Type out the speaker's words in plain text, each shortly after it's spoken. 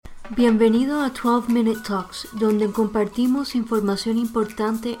Bienvenido a 12 Minute Talks, donde compartimos información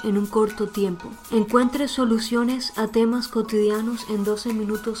importante en un corto tiempo. Encuentre soluciones a temas cotidianos en 12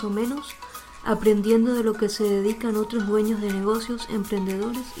 minutos o menos, aprendiendo de lo que se dedican otros dueños de negocios,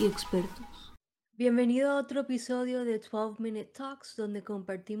 emprendedores y expertos. Bienvenido a otro episodio de 12 Minute Talks, donde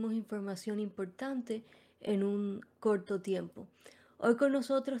compartimos información importante en un corto tiempo. Hoy con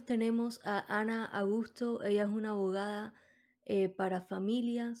nosotros tenemos a Ana Augusto. Ella es una abogada para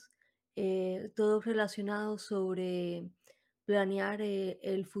familias, todo relacionado sobre planear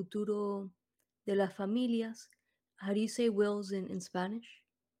el futuro de las familias. How do you say wills in Spanish?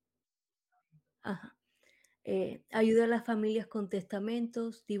 Ajá. Ayuda a las familias con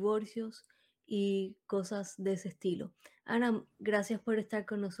testamentos, divorcios y cosas de ese estilo. Ana, gracias por estar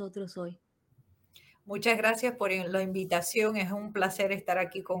con nosotros hoy. Muchas gracias por la invitación. Es un placer estar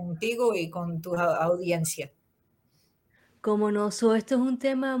aquí contigo y con tu audiencia. Como no, esto es un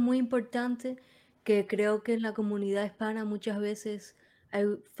tema muy importante que creo que en la comunidad hispana muchas veces hay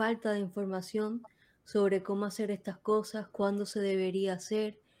falta de información sobre cómo hacer estas cosas, cuándo se debería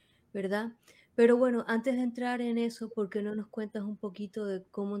hacer, ¿verdad? Pero bueno, antes de entrar en eso, ¿por qué no nos cuentas un poquito de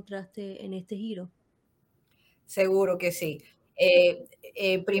cómo entraste en este giro? Seguro que sí.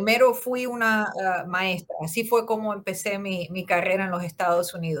 Primero fui una maestra. Así fue como empecé mi carrera en los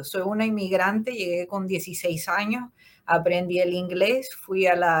Estados Unidos. Soy una inmigrante, llegué con 16 años, aprendí el inglés, fui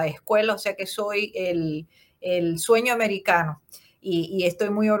a la escuela, o sea que soy el sueño americano. Y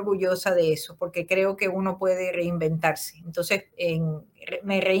estoy muy orgullosa de eso, porque creo que uno puede reinventarse. Entonces,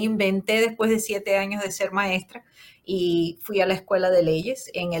 me reinventé después de 7 años de ser maestra y fui a la escuela de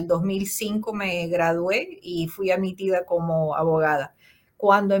leyes. En el 2005 me gradué y fui admitida como abogada.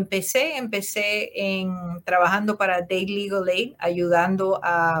 Cuando empecé trabajando para Day Legal Aid, ayudando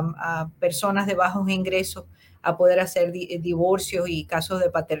a personas de bajos ingresos a poder hacer divorcios y casos de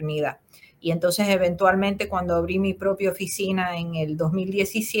paternidad. Y entonces eventualmente cuando abrí mi propia oficina en el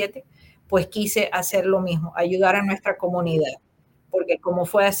 2017, pues quise hacer lo mismo, ayudar a nuestra comunidad, porque como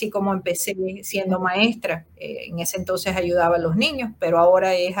fue así como empecé siendo maestra, en ese entonces ayudaba a los niños, pero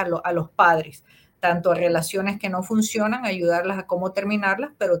ahora es a los padres, tanto a relaciones que no funcionan, ayudarlas a cómo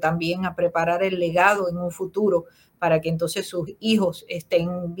terminarlas, pero también a preparar el legado en un futuro para que entonces sus hijos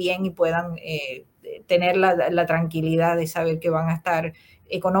estén bien y puedan tener la tranquilidad de saber que van a estar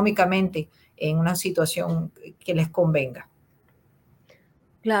económicamente en una situación que les convenga.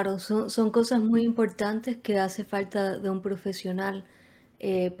 Claro, son cosas muy importantes que hace falta de un profesional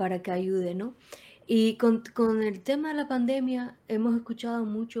para que ayude, ¿no? Y con el tema de la pandemia hemos escuchado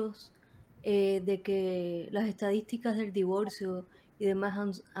muchos de que las estadísticas del divorcio y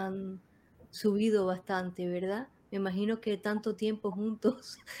demás han subido bastante, ¿verdad? Me imagino que tanto tiempo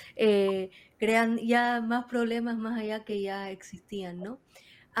juntos eh, crean ya más problemas más allá que ya existían, ¿no?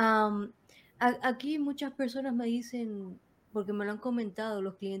 Am, Aquí muchas personas me dicen, porque me lo han comentado,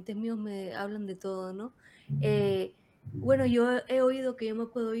 los clientes míos me hablan de todo, ¿no? Eh, bueno, yo he oído que yo me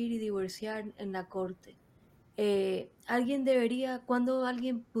puedo ir y divorciar en la corte. ¿Alguien debería, cuándo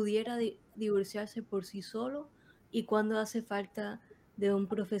alguien pudiera divorciarse por sí solo y cuándo hace falta de un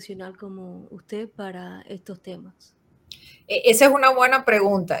profesional como usted para estos temas? Esa es una buena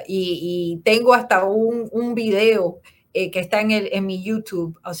pregunta y tengo hasta un video que está en mi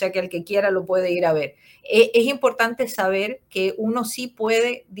YouTube, o sea que el que quiera lo puede ir a ver. Es importante saber que uno sí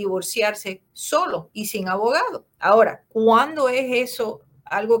puede divorciarse solo y sin abogado. Ahora, ¿cuándo es eso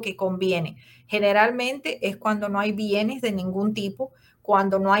algo que conviene? Generalmente es cuando no hay bienes de ningún tipo,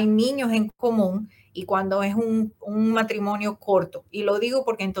 cuando no hay niños en común y cuando es un matrimonio corto. Y lo digo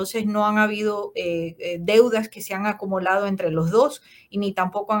porque entonces no han habido deudas que se han acumulado entre los dos y ni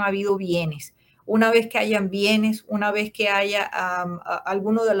tampoco han habido bienes. Una vez que hayan bienes, una vez que haya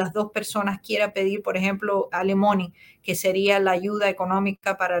alguno de las dos personas quiera pedir, por ejemplo, alimony, que sería la ayuda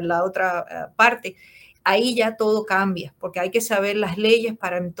económica para la otra parte, ahí ya todo cambia, porque hay que saber las leyes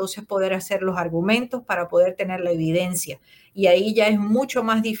para entonces poder hacer los argumentos, para poder tener la evidencia. Y ahí ya es mucho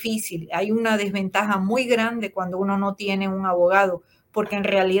más difícil. Hay una desventaja muy grande cuando uno no tiene un abogado, porque en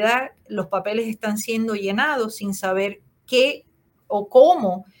realidad los papeles están siendo llenados sin saber qué o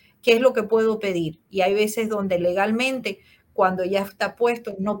cómo, qué es lo que puedo pedir. Y hay veces donde legalmente, cuando ya está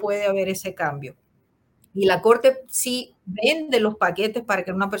puesto, no puede haber ese cambio. Y la corte sí vende los paquetes para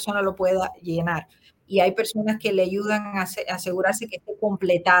que una persona lo pueda llenar. Y hay personas que le ayudan a asegurarse que esté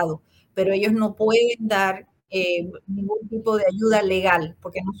completado, pero ellos no pueden dar ningún tipo de ayuda legal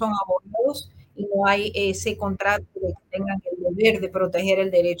porque no son abogados y no hay ese contrato de que tengan el deber de proteger el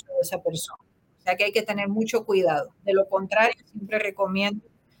derecho de esa persona. O sea que hay que tener mucho cuidado. De lo contrario, siempre recomiendo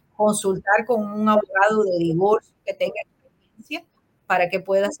consultar con un abogado de divorcio que tenga experiencia para que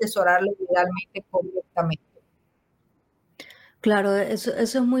pueda asesorarlo legalmente correctamente. Claro, eso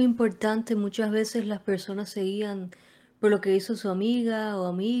es muy importante. Muchas veces las personas se guían por lo que hizo su amiga o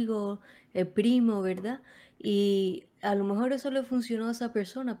amigo, el primo, ¿verdad? Y a lo mejor eso le funcionó a esa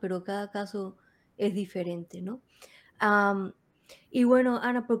persona, pero cada caso es diferente, ¿no? Am, y bueno,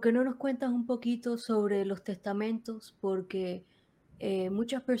 Ana, ¿por qué no nos cuentas un poquito sobre los testamentos? Porque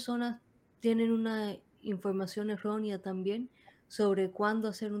muchas personas tienen una información errónea también sobre cuándo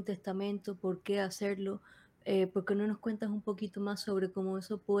hacer un testamento, por qué hacerlo. ¿Por qué no nos cuentas un poquito más sobre cómo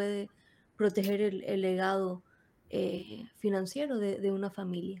eso puede proteger el legado financiero de una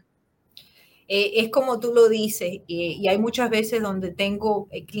familia? Es como tú lo dices, y hay muchas veces donde tengo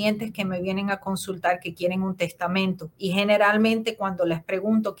clientes que me vienen a consultar que quieren un testamento y generalmente cuando les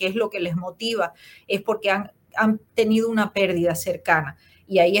pregunto qué es lo que les motiva es porque han tenido una pérdida cercana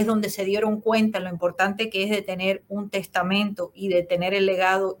y ahí es donde se dieron cuenta lo importante que es de tener un testamento y de tener el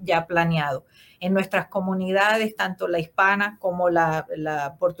legado ya planeado. En nuestras comunidades, tanto la hispana como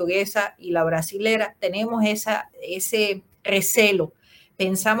la portuguesa y la brasilera, tenemos ese recelo.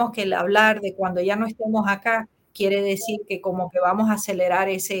 Pensamos que el hablar de cuando ya no estemos acá quiere decir que como que vamos a acelerar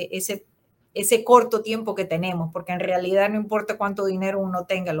ese corto tiempo que tenemos, porque en realidad no importa cuánto dinero uno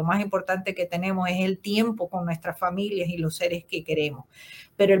tenga, lo más importante que tenemos es el tiempo con nuestras familias y los seres que queremos.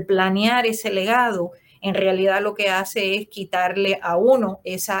 Pero el planear ese legado, en realidad lo que hace es quitarle a uno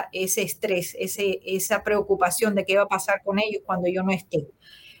ese estrés, esa preocupación de qué va a pasar con ellos cuando yo no esté.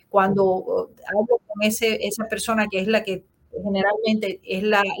 Cuando hablo con esa persona que es la que generalmente es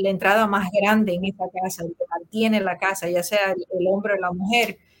la entrada más grande en esta casa, el que mantiene la casa, ya sea el hombre o la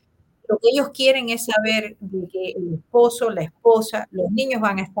mujer, lo que ellos quieren es saber de que el esposo, la esposa, los niños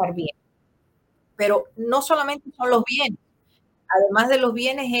van a estar bien. Pero no solamente son los bienes, además de los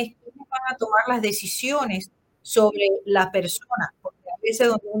bienes es quiénes van a tomar las decisiones sobre la persona, porque a veces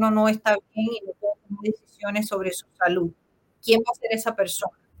donde uno no está bien y no puede tomar decisiones sobre su salud, ¿quién va a ser esa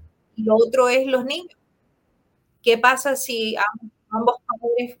persona? Y lo otro es los niños. ¿Qué pasa si ambos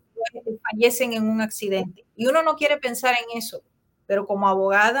padres fallecen en un accidente? Y uno no quiere pensar en eso, pero como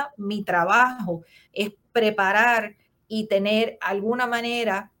abogada, mi trabajo es preparar y tener alguna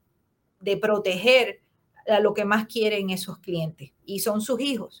manera de proteger a lo que más quieren esos clientes y son sus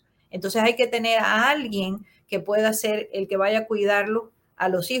hijos. Entonces hay que tener a alguien que pueda ser el que vaya a cuidarlo a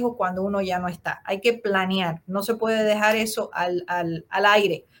los hijos cuando uno ya no está. Hay que planear, no se puede dejar eso al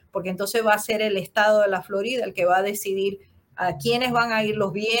aire, porque entonces va a ser el estado de la Florida el que va a decidir a quiénes van a ir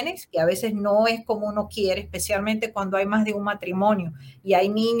los bienes, que a veces no es como uno quiere, especialmente cuando hay más de un matrimonio y hay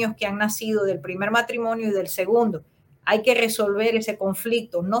niños que han nacido del primer matrimonio y del segundo. Hay que resolver ese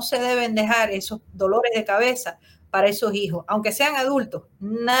conflicto. No se deben dejar esos dolores de cabeza para esos hijos, aunque sean adultos.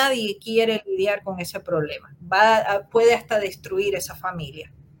 Nadie quiere lidiar con ese problema. Puede hasta destruir esa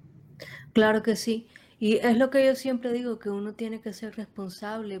familia. Claro que sí. Y es lo que yo siempre digo, que uno tiene que ser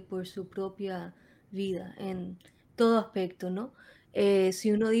responsable por su propia vida en todo aspecto, ¿no?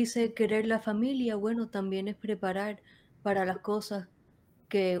 Si uno dice querer la familia, bueno, también es preparar para las cosas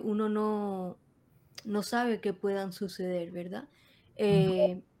que uno no sabe que puedan suceder, ¿verdad?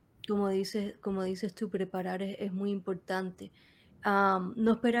 Eh, como dices tú, preparar es muy importante.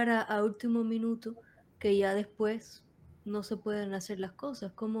 No esperar a último minuto, que ya después no se pueden hacer las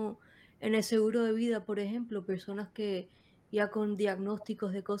cosas, como en el seguro de vida, por ejemplo, personas que ya con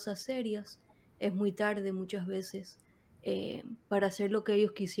diagnósticos de cosas serias, es muy tarde muchas veces para hacer lo que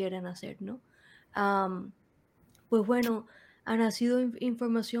ellos quisieran hacer, ¿no? Am, pues bueno, Ana, ha sido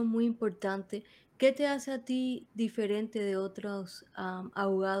información muy importante. ¿Qué te hace a ti diferente de otros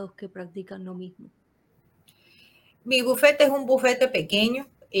abogados que practican lo mismo? Mi bufete es un bufete pequeño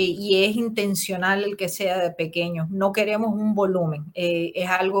y es intencional el que sea de pequeño. No queremos un volumen. Es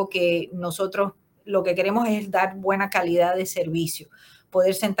algo que nosotros lo que queremos es dar buena calidad de servicio,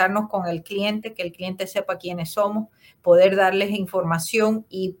 poder sentarnos con el cliente, que el cliente sepa quiénes somos, poder darles información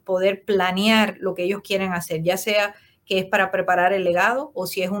y poder planear lo que ellos quieren hacer, ya sea que es para preparar el legado o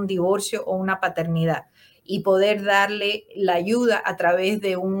si es un divorcio o una paternidad, y poder darle la ayuda a través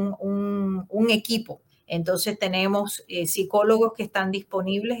de un equipo. Entonces tenemos psicólogos que están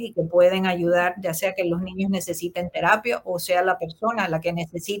disponibles y que pueden ayudar, ya sea que los niños necesiten terapia o sea la persona a la que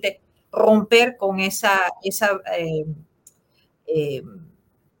necesite romper con eh,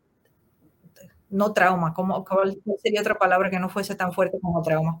 no trauma, ¿cuál sería otra palabra que no fuese tan fuerte como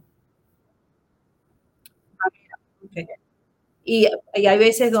trauma? Okay. Y hay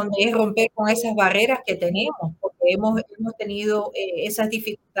veces donde es romper con esas barreras que tenemos, porque hemos tenido esas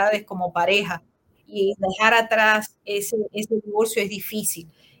dificultades como pareja y dejar atrás ese divorcio es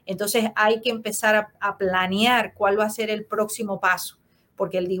difícil. Entonces hay que empezar a planear cuál va a ser el próximo paso.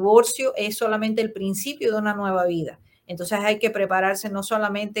 porque el divorcio es solamente el principio de una nueva vida. Entonces hay que prepararse no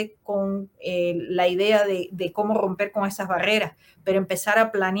solamente con la idea de cómo romper con esas barreras, pero empezar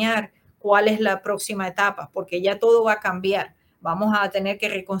a planear cuál es la próxima etapa, porque ya todo va a cambiar. Vamos a tener que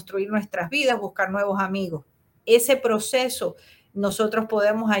reconstruir nuestras vidas, buscar nuevos amigos. Ese proceso nosotros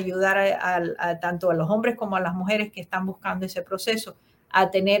podemos ayudar tanto a los hombres como a las mujeres que están buscando ese proceso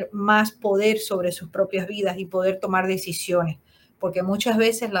a tener más poder sobre sus propias vidas y poder tomar decisiones. Porque muchas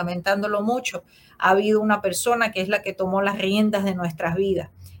veces, lamentándolo mucho, ha habido una persona que es la que tomó las riendas de nuestras vidas.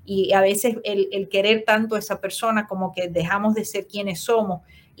 Y a veces el querer tanto a esa persona como que dejamos de ser quienes somos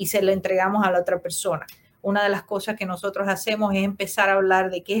y se lo entregamos a la otra persona. Una de las cosas que nosotros hacemos es empezar a hablar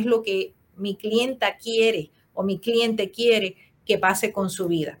de qué es lo que mi clienta quiere o mi cliente quiere que pase con su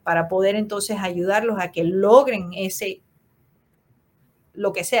vida, para poder entonces ayudarlos a que logren ese,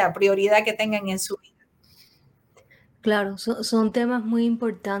 lo que sea, prioridad que tengan en su vida. Claro, son temas muy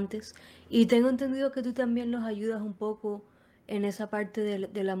importantes y tengo entendido que tú también los ayudas un poco en esa parte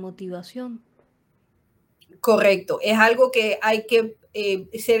de la motivación. Correcto, es algo que hay que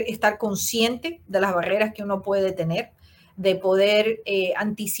estar consciente de las barreras que uno puede tener, de poder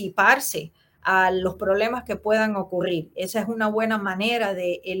anticiparse a los problemas que puedan ocurrir. Esa es una buena manera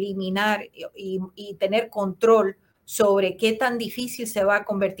de eliminar y tener control sobre qué tan difícil se va a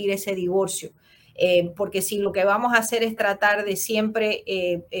convertir ese divorcio. Porque si lo que vamos a hacer es tratar de siempre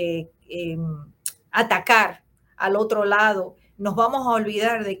atacar al otro lado, nos vamos a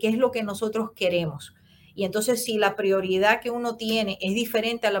olvidar de qué es lo que nosotros queremos. Y entonces si la prioridad que uno tiene es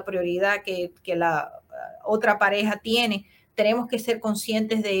diferente a la prioridad que la otra pareja tiene, tenemos que ser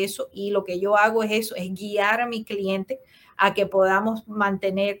conscientes de eso, y lo que yo hago es eso, es guiar a mi cliente a que podamos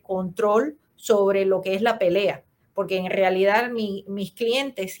mantener control sobre lo que es la pelea, porque en realidad mis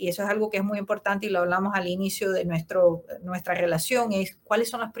clientes, y eso es algo que es muy importante y lo hablamos al inicio de nuestra relación, es cuáles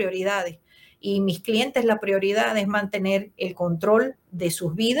son las prioridades. Y mis clientes, la prioridad es mantener el control de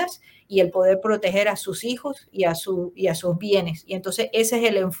sus vidas y el poder proteger a sus hijos y a sus bienes. Y entonces ese es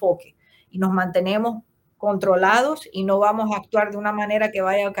el enfoque. Y nos mantenemos controlados y no vamos a actuar de una manera que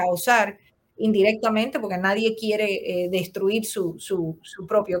vaya a causar indirectamente, porque nadie quiere destruir su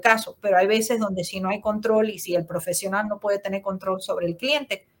propio caso. Pero hay veces donde si no hay control y si el profesional no puede tener control sobre el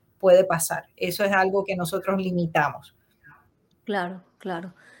cliente, puede pasar. Eso es algo que nosotros limitamos. Claro,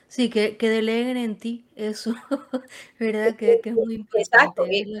 claro. Sí, que deleguen en ti eso, ¿verdad? Que es muy Exacto,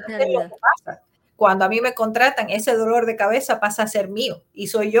 importante, es la entonces lo realidad. que pasa, cuando a mí me contratan, ese dolor de cabeza pasa a ser mío y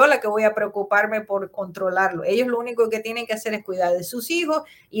soy yo la que voy a preocuparme por controlarlo. Ellos lo único que tienen que hacer es cuidar de sus hijos,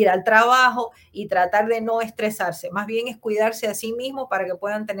 ir al trabajo y tratar de no estresarse. Más bien es cuidarse a sí mismo para que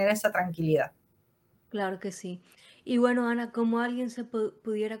puedan tener esa tranquilidad. Claro que sí. Y bueno, Ana, ¿cómo alguien se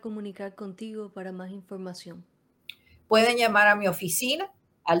pudiera comunicar contigo para más información? Pueden llamar a mi oficina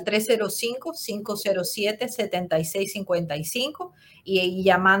al 305-507-7655 y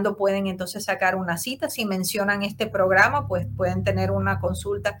llamando pueden entonces sacar una cita. Si mencionan este programa, pues pueden tener una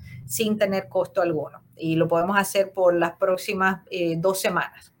consulta sin tener costo alguno, y lo podemos hacer por las próximas 2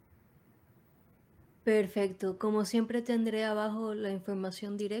 semanas. Perfecto. Como siempre tendré abajo la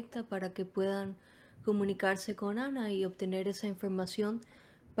información directa para que puedan comunicarse con Ana y obtener esa información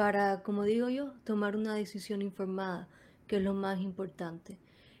para, como digo yo, tomar una decisión informada, que es lo más importante.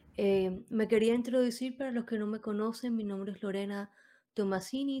 Me quería introducir para los que no me conocen. Mi nombre es Lorena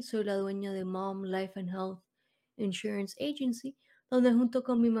Tomasini, soy la dueña de Mom Life and Health Insurance Agency, donde junto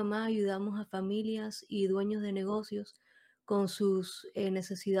con mi mamá ayudamos a familias y dueños de negocios con sus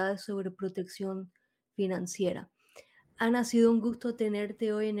necesidades sobre protección financiera. Ana, ha sido un gusto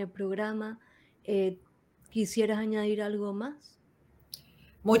tenerte hoy en el programa. ¿Quisieras añadir algo más?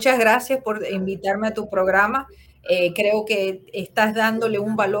 Muchas gracias por invitarme a tu programa. Creo que estás dándole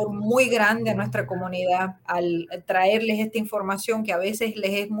un valor muy grande a nuestra comunidad al traerles esta información que a veces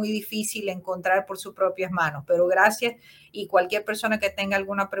les es muy difícil encontrar por sus propias manos. Pero gracias, y cualquier persona que tenga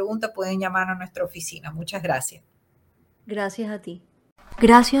alguna pregunta pueden llamar a nuestra oficina. Muchas gracias. Gracias a ti.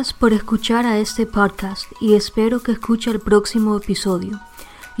 Gracias por escuchar a este podcast y espero que escuche el próximo episodio.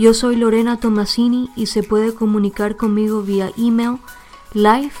 Yo soy Lorena Tomasini y se puede comunicar conmigo vía email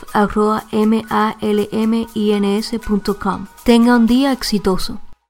life@malmins.com. Tenga un día exitoso.